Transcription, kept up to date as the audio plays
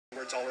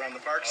billboards all around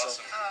the park.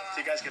 Awesome. So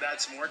you guys could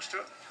add some words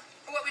to it.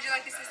 What would you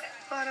like to see said?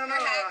 I don't know.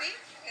 We're happy.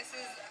 This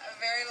is a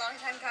very long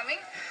time coming.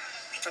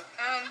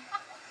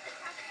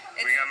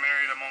 We got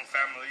married among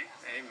family.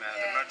 Amen.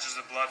 Yeah. Not just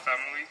a blood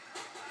family.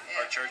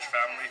 Our church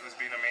family, who's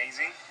been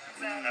amazing,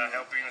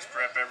 helping us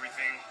prep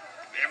everything.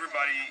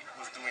 Everybody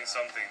was doing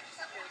something.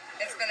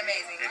 It's been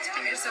amazing. It's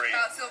been We're great.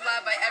 felt so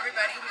loved by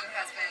everybody who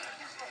has been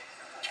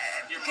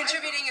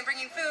contributing and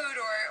bringing food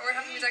or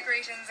helping with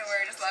decorations or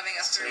just loving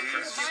us through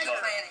the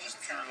planning. So,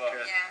 True love.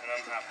 yeah. And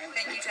I'm happy.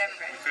 Thank you to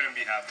everybody. We couldn't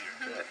be happier.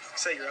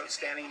 Say you're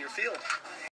outstanding in your field.